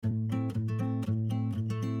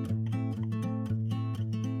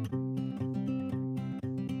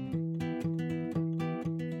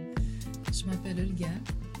Je m'appelle Olga,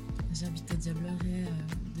 j'habite à Diableret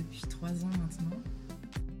depuis 3 ans maintenant.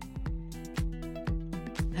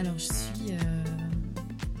 Alors je suis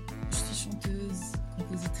chanteuse,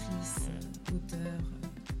 compositrice, auteure,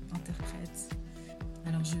 interprète.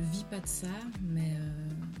 Alors je vis pas de ça, mais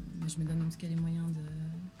je me donne en tout cas les moyens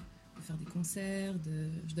de faire des concerts,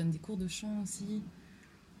 je donne des cours de chant aussi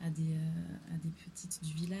à des petites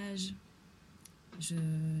du village.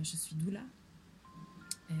 Je suis doula.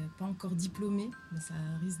 Pas encore diplômée, mais ça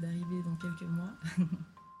risque d'arriver dans quelques mois.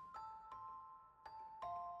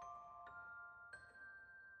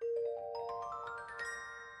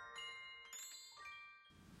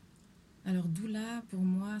 Alors doula, pour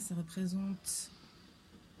moi, ça représente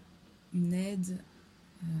une aide,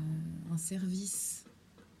 un service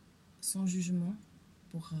sans jugement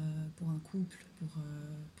pour un couple,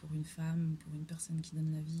 pour une femme, pour une personne qui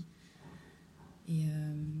donne la vie. Et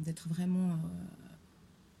d'être vraiment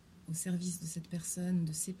au service de cette personne,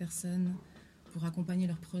 de ces personnes, pour accompagner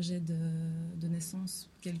leur projet de naissance,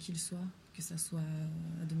 quel qu'il soit, que ça soit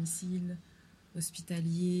à domicile,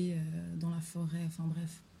 hospitalier, dans la forêt, enfin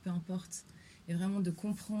bref, peu importe. Et vraiment de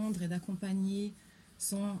comprendre et d'accompagner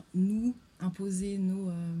sans nous imposer nos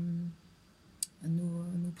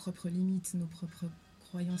propres limites, nos propres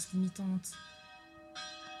croyances limitantes.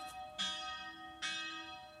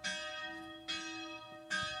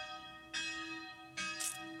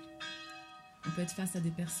 On peut être face à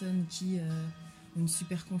des personnes qui ont une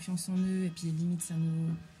super confiance en eux et puis limite ça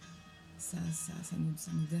nous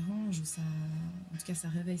dérange ou en tout cas ça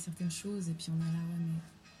réveille certaines choses et puis on est là ouais mais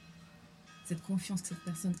cette confiance que cette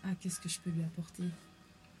personne a, qu'est-ce que je peux lui apporter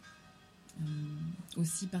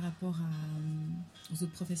aussi par rapport aux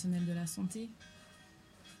autres professionnels de la santé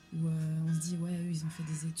où on se dit ouais eux ils ont fait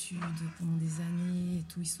des études pendant des années et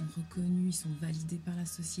tout, ils sont reconnus, ils sont validés par la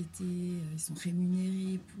société, ils sont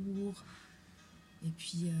rémunérés pour. Et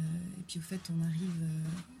puis au fait, on arrive,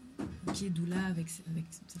 ok, doula avec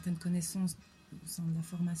certaines connaissances au sein de la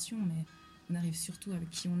formation, mais on arrive surtout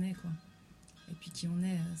avec qui on est, quoi. Et puis qui on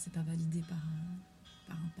est, c'est pas validé par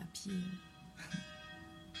un papier.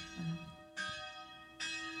 Voilà.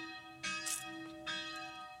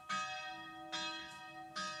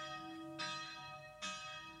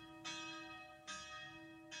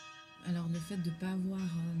 Alors le fait de ne pas avoir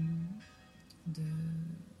de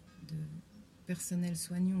personnel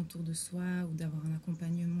soignant autour de soi ou d'avoir un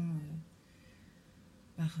accompagnement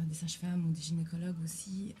par des sages-femmes ou des gynécologues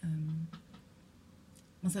aussi,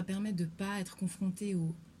 ça permet de ne pas être confronté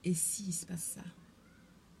au « et si il se passe ça ?»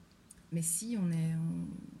 Mais si on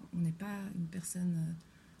n'est pas une personne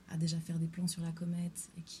à déjà faire des plans sur la comète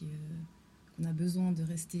et qu'on a besoin de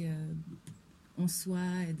rester en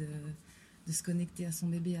soi et de se connecter à son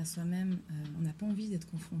bébé, à soi-même, on n'a pas envie d'être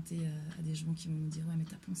confronté à des gens qui vont nous dire « ouais mais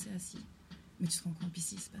t'as pensé à ci ?» Mais tu te rends compte, puis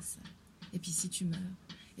si il se passe ça, et puis si tu meurs,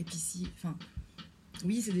 et puis si... Enfin,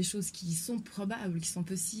 oui, c'est des choses qui sont probables, qui sont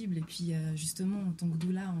possibles, et puis justement, en tant que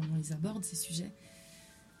doula, on les aborde, ces sujets,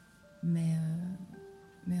 mais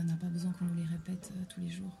on n'a pas besoin qu'on nous les répète tous les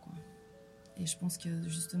jours, quoi. Et je pense que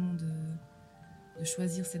justement, de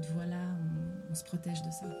choisir cette voie-là, on se protège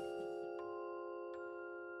de ça.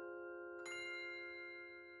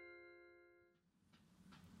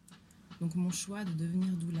 Donc mon choix de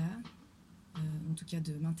devenir doula, en tout cas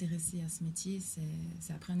de m'intéresser à ce métier,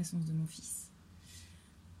 c'est après la naissance de mon fils.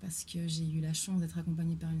 Parce que j'ai eu la chance d'être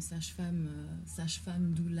accompagnée par une sage-femme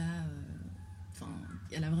doula,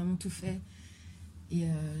 elle a vraiment tout fait. Et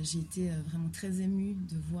j'ai été vraiment très émue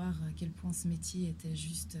de voir à quel point ce métier était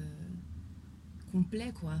juste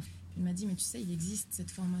complet, quoi. Elle m'a dit, mais tu sais, il existe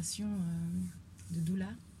cette formation de doula.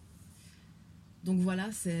 Donc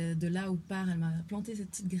voilà, c'est de là où part, elle m'a planté cette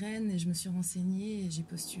petite graine et je me suis renseignée, et j'ai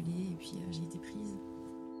postulé et puis j'ai été prise.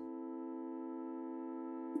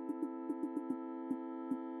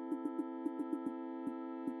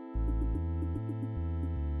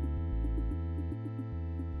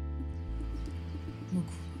 Donc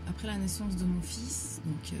après la naissance de mon fils,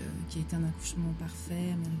 qui a été un accouchement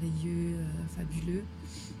parfait, merveilleux, fabuleux,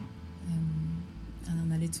 un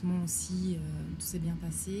allaitement aussi, tout s'est bien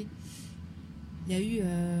passé. Il y a eu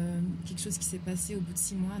quelque chose qui s'est passé au bout de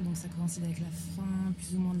 6 mois, donc ça coïncide avec la fin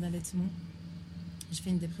plus ou moins de l'allaitement. J'ai fait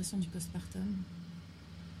une dépression du postpartum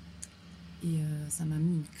et ça m'a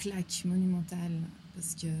mis une claque monumentale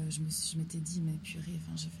parce que je m'étais dit mais purée,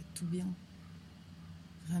 j'ai fait tout bien.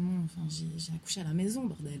 Vraiment, j'ai accouché à la maison,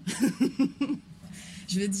 bordel.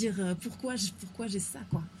 Je veux dire, pourquoi j'ai ça,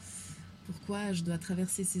 quoi? Pourquoi je dois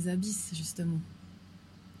traverser ces abysses, justement?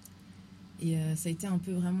 Et ça a été un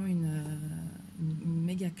peu vraiment une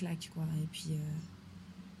méga claque, quoi. Et puis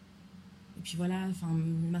Et puis voilà,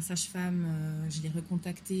 ma sage-femme, je l'ai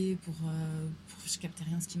recontactée pour je captais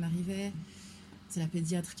rien ce qui m'arrivait. C'est la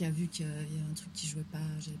pédiatre qui a vu qu'il y avait un truc qui jouait pas,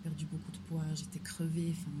 j'avais perdu beaucoup de poids, j'étais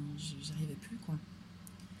crevée, j'arrivais plus, quoi.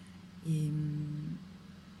 Et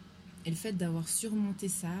le fait d'avoir surmonté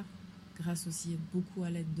ça, grâce aussi beaucoup à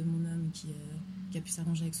l'aide de mon homme qui a pu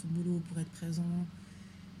s'arranger avec son boulot pour être présent,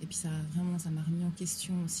 et puis ça m'a remis en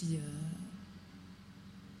question aussi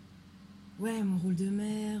mon rôle de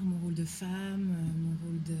mère, mon rôle de femme, mon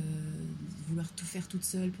rôle de vouloir tout faire toute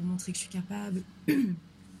seule pour montrer que je suis capable.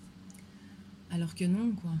 Alors que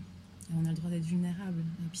non, quoi. Et on a le droit d'être vulnérable.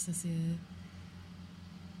 Et puis ça,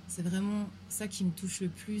 c'est vraiment ça qui me touche le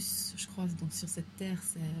plus, je crois, sur cette terre.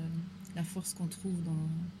 C'est la force qu'on trouve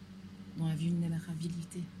dans la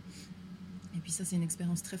vulnérabilité. Et puis ça, c'est une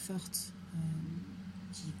expérience très forte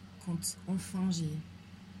quand enfin j'ai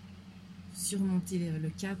surmonté le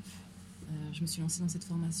cap. Je me suis lancée dans cette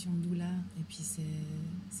formation de doula. Et puis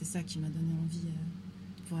c'est ça qui m'a donné envie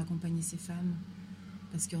de pouvoir accompagner ces femmes.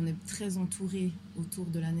 Parce qu'on est très entouré autour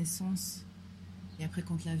de la naissance. Et après,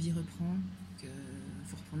 quand la vie reprend, qu'il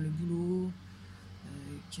faut reprendre le boulot,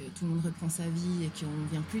 que tout le monde reprend sa vie et qu'on ne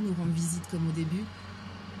vient plus nous rendre visite comme au début,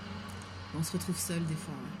 on se retrouve seul des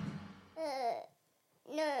fois.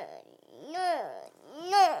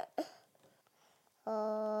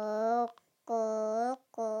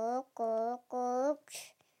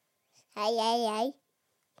 Aïe, aïe, aïe.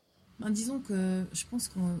 Disons que je pense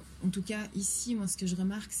qu'en tout cas ici, moi ce que je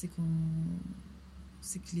remarque c'est que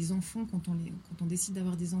les enfants, quand on décide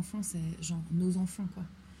d'avoir des enfants, c'est genre nos enfants, quoi.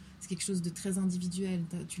 C'est quelque chose de très individuel.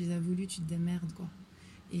 Tu les as voulu, tu te démerdes, quoi.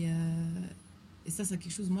 Et ça, c'est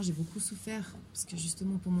quelque chose, moi j'ai beaucoup souffert parce que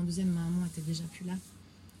justement pour mon deuxième, ma maman était déjà plus là.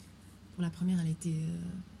 Pour la première,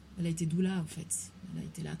 elle a été doula en fait. Elle a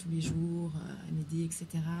été là tous les jours, à m'aider, etc.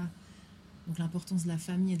 Donc l'importance de la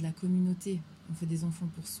famille et de la communauté. On fait des enfants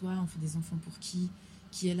pour soi, on fait des enfants pour qui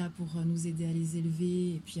est là pour nous aider à les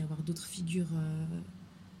élever, et puis avoir d'autres figures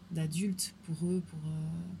d'adultes pour eux, pour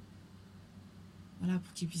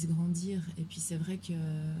qu'ils puissent grandir. Et puis c'est vrai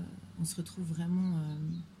qu'on se retrouve vraiment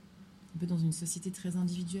un peu dans une société très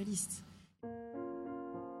individualiste.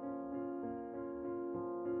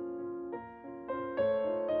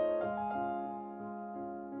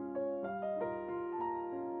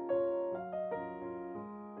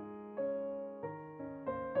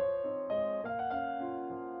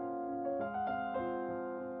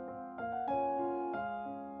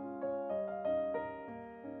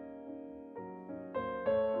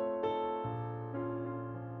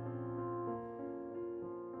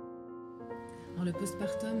 Alors le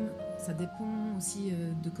postpartum, ça dépend aussi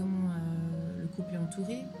de comment le couple est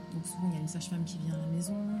entouré. Donc souvent il y a une sage-femme qui vient à la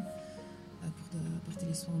maison pour porter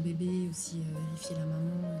les soins au bébé, aussi vérifier la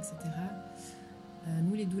maman, etc.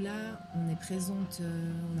 Nous les doulas, on est présentes,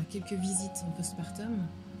 on a quelques visites en postpartum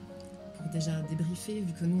pour déjà débriefer,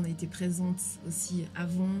 vu que nous on a été présentes aussi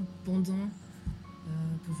avant, pendant,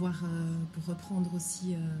 pour reprendre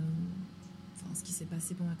aussi ce qui s'est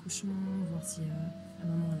passé pendant l'accouchement, voir si la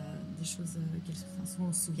maman a des choses souvent on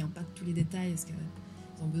ne se souvient pas de tous les détails, est-ce qu'ils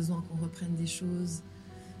ont besoin qu'on reprenne des choses,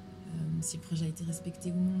 si le projet a été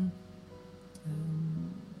respecté ou non,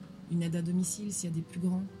 une aide à domicile s'il y a des plus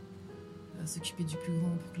grands, s'occuper du plus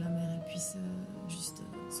grand pour que la mère elle puisse juste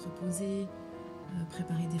se reposer,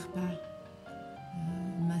 préparer des repas,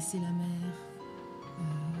 masser la mère,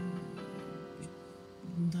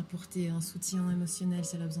 d'apporter un soutien émotionnel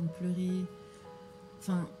si elle a besoin de pleurer.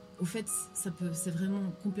 Enfin, au fait, c'est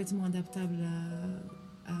vraiment complètement adaptable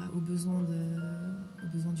aux besoins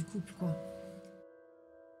du couple, quoi.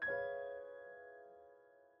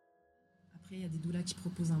 Après, il y a des doulas qui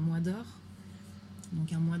proposent un mois d'or.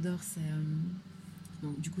 Donc un mois d'or, c'est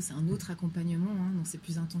un autre accompagnement, hein, donc c'est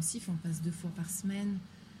plus intensif. On passe 2 fois par semaine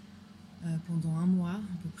pendant 1 mois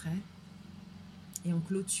à peu près. Et on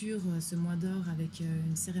clôture ce mois d'or avec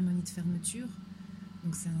une cérémonie de fermeture.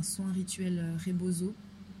 Donc c'est un soin rituel rebozo.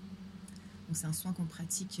 Donc c'est un soin qu'on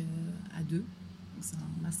pratique à 2. Donc c'est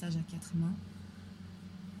un massage à 4 mains.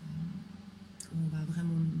 Où on va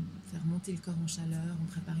vraiment faire monter le corps en chaleur. On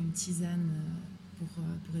prépare une tisane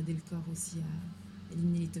pour aider le corps aussi à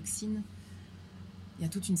éliminer les toxines. Il y a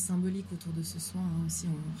toute une symbolique autour de ce soin, hein, aussi.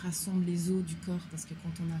 On rassemble les os du corps parce que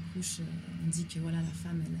quand on accouche, on dit que voilà, la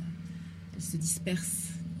femme, elle se disperse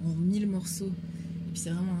en 1000 morceaux. Et puis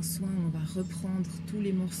c'est vraiment un soin où on va reprendre tous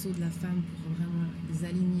les morceaux de la femme pour vraiment les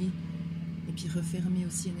aligner et puis refermer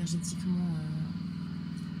aussi énergétiquement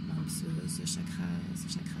ce chakra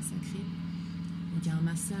sacré. Donc il y a un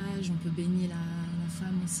massage, on peut baigner la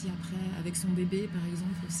femme aussi après, avec son bébé par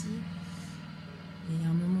exemple aussi. Et à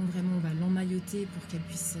un moment vraiment on va l'emmailloter pour qu'elle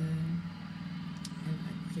puisse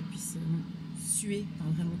pour qu'elle puisse suer, enfin,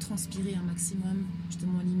 vraiment transpirer un maximum,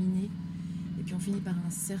 justement éliminer. Et puis on finit par un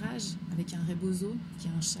serrage avec un rebozo, qui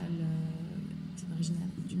est un châle qui est originaire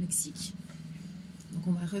du Mexique. Donc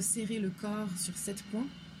on va resserrer le corps sur 7 points.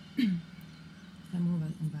 Vraiment,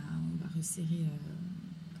 on va resserrer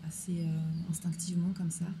assez instinctivement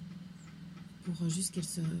comme ça, pour juste qu'elle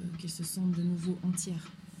se sente de nouveau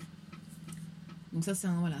entière. Donc ça,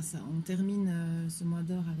 on termine ce mois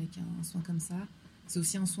d'or avec un soin comme ça. C'est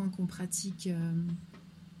aussi un soin qu'on pratique,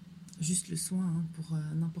 juste le soin, hein, pour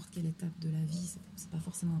n'importe quelle étape de la vie. C'est pas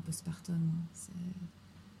forcément un postpartum, hein. C'est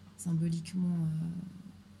symboliquement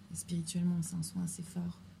et spirituellement, c'est un soin assez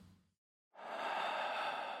fort.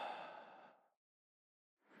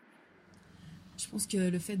 Je pense que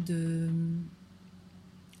le fait de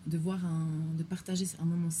partager un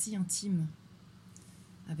moment si intime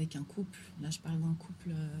avec un couple, là je parle d'un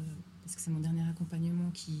couple parce que c'est mon dernier accompagnement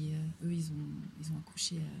qui, eux, ils ont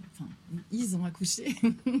accouché, ils ont accouché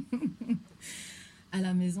à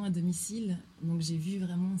la maison, à domicile. Donc j'ai vu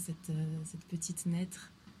vraiment cette petite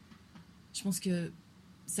naître. Je pense que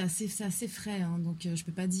c'est assez frais, hein, donc je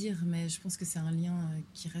peux pas dire, mais je pense que c'est un lien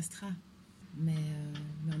qui restera. Mais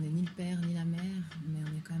on n'est ni le père ni la mère, mais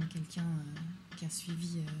on est quand même quelqu'un qui a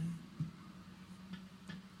suivi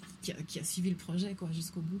qui a suivi le projet, quoi,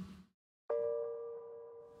 jusqu'au bout.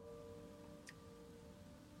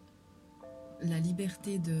 La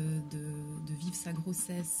liberté de vivre sa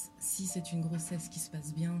grossesse, si c'est une grossesse qui se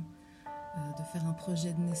passe bien, de faire un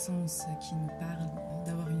projet de naissance qui nous parle,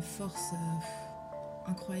 d'avoir une force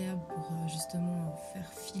incroyable pour justement faire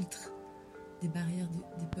filtre des barrières,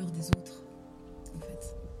 des peurs des autres, en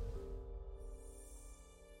fait.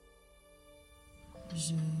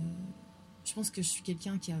 Je pense que je suis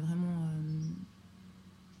quelqu'un qui a vraiment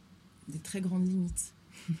des très grandes limites.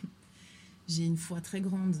 J'ai une foi très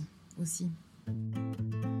grande aussi.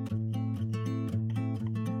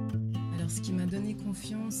 Alors ce qui m'a donné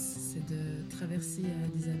confiance, c'est de traverser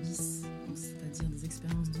des abysses, c'est-à-dire des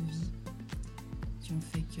expériences de vie qui ont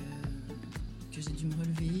fait que j'ai dû me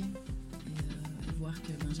relever et voir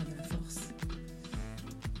que j'avais la force.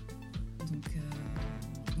 Donc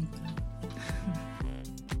voilà.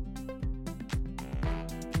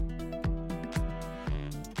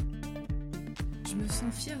 Je me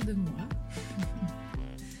sens fière de moi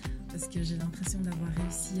parce que j'ai l'impression d'avoir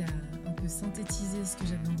réussi à un peu synthétiser ce que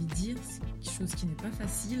j'avais envie de dire. C'est quelque chose qui n'est pas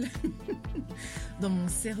facile dans mon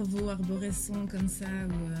cerveau arborescent comme ça,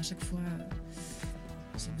 où à chaque fois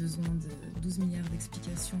j'ai besoin de 12 milliards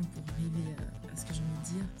d'explications pour arriver à ce que j'ai envie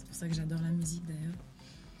de dire. C'est pour ça que j'adore la musique d'ailleurs,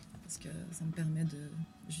 parce que ça me permet de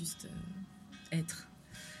juste être.